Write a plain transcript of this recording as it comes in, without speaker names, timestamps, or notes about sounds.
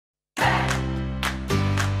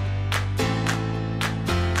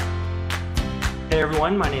Hey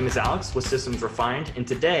everyone, my name is Alex with Systems Refined, and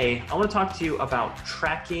today I want to talk to you about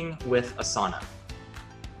tracking with Asana.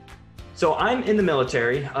 So I'm in the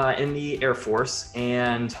military, in the Air Force,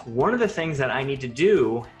 and one of the things that I need to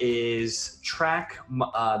do is track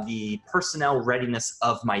the personnel readiness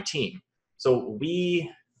of my team. So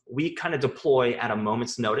we kind of deploy at a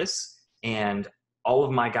moment's notice, and all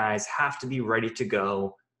of my guys have to be ready to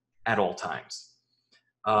go at all times.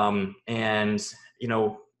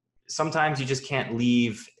 Sometimes you just can't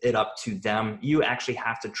leave it up to them. You actually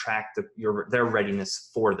have to track their readiness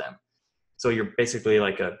for them. So you're basically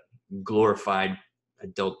like a glorified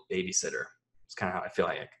adult babysitter. It's kind of how I feel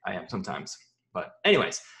like I am sometimes. But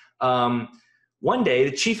anyways, one day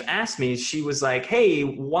the chief asked me, she was like, hey,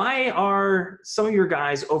 why are some of your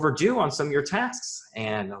guys overdue on some of your tasks?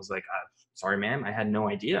 And I was like, sorry, ma'am, I had no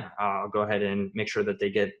idea. I'll go ahead and make sure that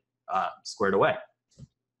they get squared away.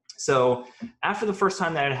 So after the first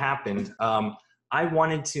time that it happened, I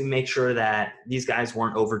wanted to make sure that these guys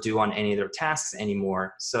weren't overdue on any of their tasks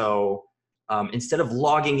anymore. So instead of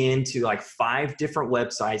logging into like 5 different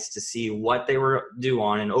websites to see what they were due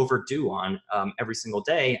on and overdue on every single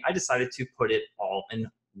day, I decided to put it all in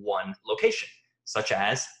one location, such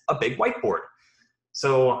as a big whiteboard.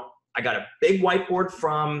 So I got a big whiteboard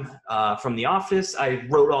from the office. I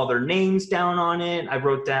wrote all their names down on it. I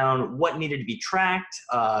wrote down what needed to be tracked,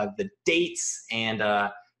 the dates, and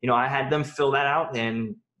I had them fill that out,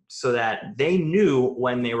 and so that they knew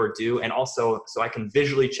when they were due, and also so I can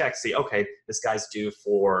visually check, see, okay, this guy's due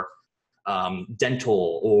for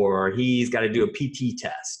dental, or he's got to do a PT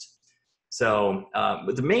test. So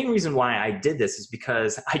but the main reason why I did this is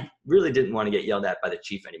because I really didn't want to get yelled at by the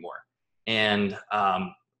chief anymore. And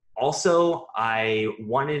also, I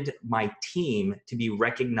wanted my team to be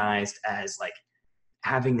recognized as like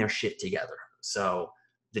having their shit together. So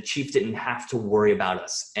the chief didn't have to worry about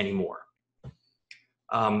us anymore.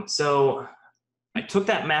 So I took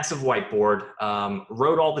that massive whiteboard,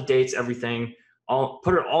 wrote all the dates, everything,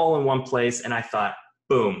 put it all in one place, and I thought,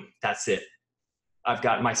 boom, that's it. I've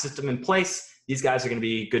got my system in place. These guys are going to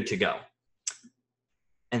be good to go.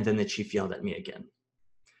 And then the chief yelled at me again.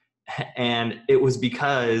 And it was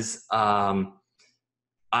because I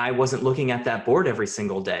wasn't looking at that board every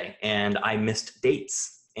single day, and I missed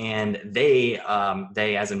dates. And they,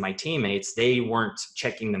 as in my teammates, they weren't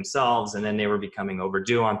checking themselves, and then they were becoming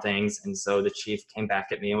overdue on things. And so the chief came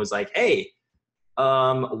back at me and was like, hey,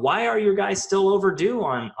 why are your guys still overdue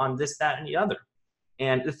on this, that, and the other?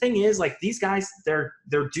 And the thing is, like, these guys, their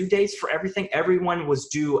due dates for everything, everyone was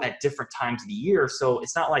due at different times of the year. So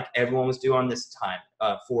it's not like everyone was due on this time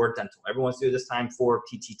for dental. Everyone's due this time for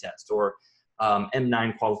PT test or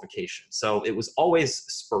M9 qualification. So it was always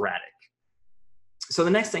sporadic. So the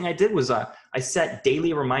next thing I did was I set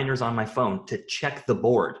daily reminders on my phone to check the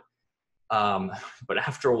board. But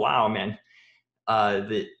after a while, man,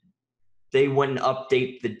 they wouldn't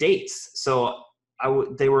update the dates. So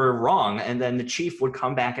they were wrong. And then the chief would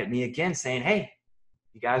come back at me again saying, hey,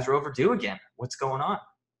 you guys are overdue again. What's going on?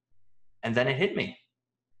 And then it hit me.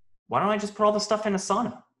 Why don't I just put all the stuff in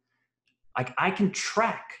Asana? Like, I can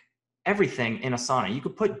track everything in Asana. You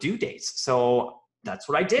could put due dates. So that's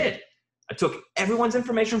what I did. I took everyone's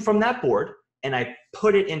information from that board and I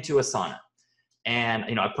put it into Asana.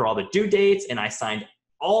 And I put all the due dates and I signed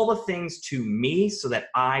all the things to me so that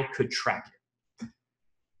I could track it.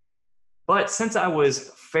 But since I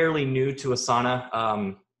was fairly new to Asana,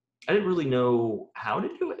 I didn't really know how to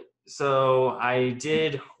do it. So I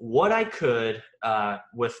did what I could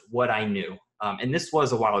with what I knew. And this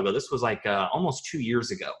was a while ago. This was like almost 2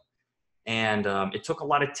 years ago. And it took a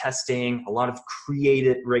lot of testing, a lot of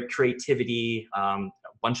creativity, a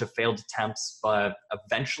bunch of failed attempts. But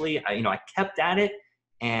eventually, I kept at it,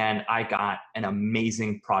 and I got an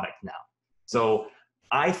amazing product now. So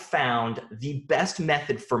I found the best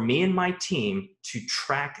method for me and my team to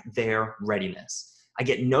track their readiness. I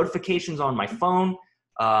get notifications on my phone.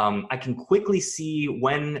 I can quickly see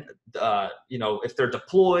when, if they're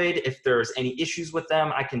deployed, if there's any issues with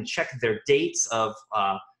them. I can check their dates of,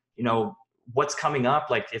 what's coming up,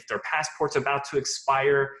 like if their passport's about to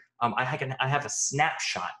expire. I have a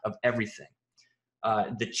snapshot of everything.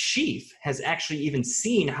 The chief has actually even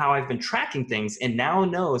seen how I've been tracking things and now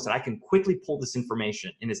knows that I can quickly pull this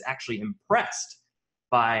information and is actually impressed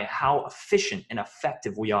by how efficient and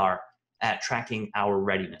effective we are at tracking our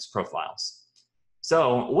readiness profiles.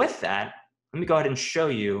 So with that, let me go ahead and show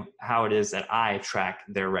you how it is that I track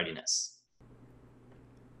their readiness.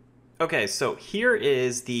 Okay, so here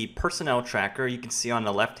is the personnel tracker. You can see on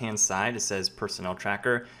the left-hand side, it says personnel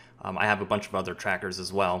tracker. I have a bunch of other trackers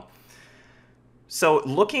as well. So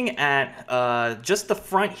looking at just the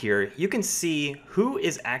front here, you can see who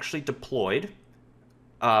is actually deployed.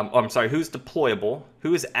 I'm sorry, who's deployable,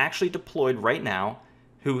 who is actually deployed right now,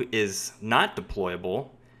 who is not deployable,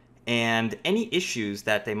 and any issues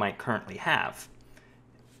that they might currently have.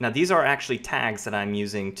 Now, these are actually tags that I'm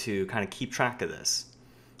using to kind of keep track of this.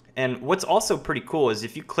 And what's also pretty cool is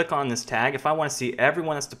if you click on this tag, if I want to see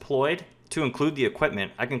everyone that's deployed, to include the equipment,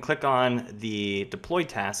 I can click on the deployed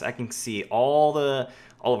task. I can see all of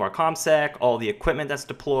our ComSec, all the equipment that's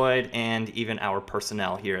deployed, and even our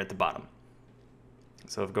personnel here at the bottom.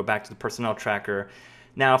 So if I go back to the personnel tracker,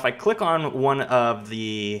 now if I click on one of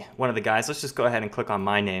the guys, let's just go ahead and click on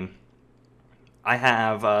my name. I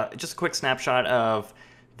have just a quick snapshot of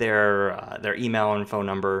their email and phone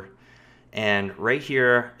number, and right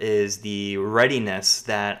here is the readiness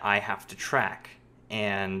that I have to track.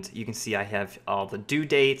 And you can see I have all the due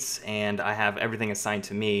dates and I have everything assigned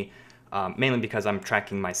to me, mainly because I'm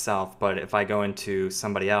tracking myself. But if I go into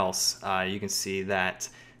somebody else, you can see that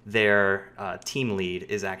their team lead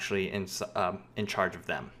is actually in charge of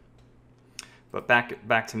them. But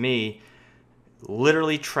back to me,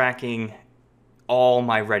 literally tracking all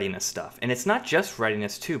my readiness stuff. And it's not just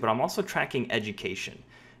readiness too, but I'm also tracking education.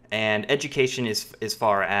 And education is as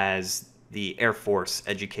far as the Air Force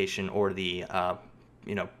education or the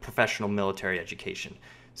professional military education.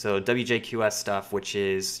 So WJQS stuff, which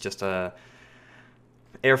is just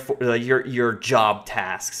your job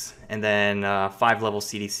tasks, and then 5-level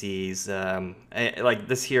CDCs. Like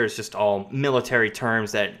this here is just all military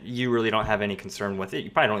terms that you really don't have any concern with it.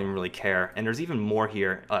 You probably don't even really care. And there's even more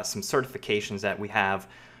here, some certifications that we have.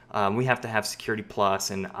 We have to have Security Plus,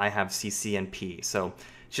 and I have CCNP. So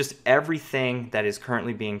it's just everything that is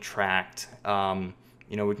currently being tracked.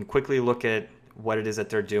 We can quickly look at what it is that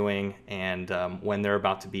they're doing and when they're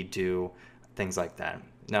about to be due, things like that.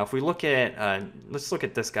 Now, if we look at, let's look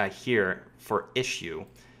at this guy here for issue.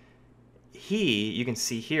 You can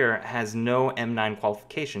see here, has no M9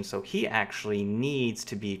 qualification, so he actually needs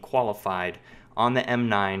to be qualified on the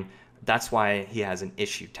M9. That's why he has an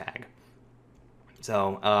issue tag.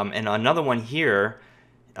 So, and another one here,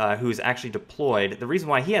 who's actually deployed, the reason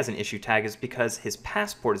why he has an issue tag is because his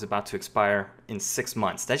passport is about to expire in 6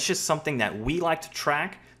 months. That's just something that we like to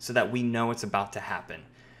track so that we know it's about to happen.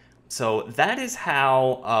 So that is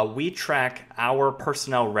how we track our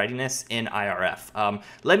personnel readiness in IRF.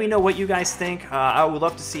 Let me know what you guys think. I would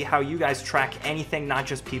love to see how you guys track anything, not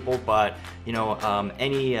just people, but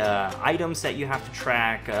any items that you have to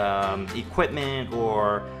track, equipment,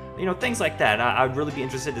 or things like that. I'd really be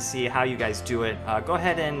interested to see how you guys do it. Go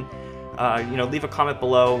ahead and leave a comment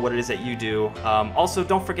below what it is that you do. Also,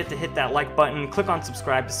 don't forget to hit that like button, click on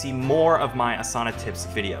subscribe to see more of my Asana tips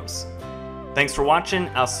videos. Thanks for watching.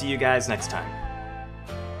 I'll see you guys next time.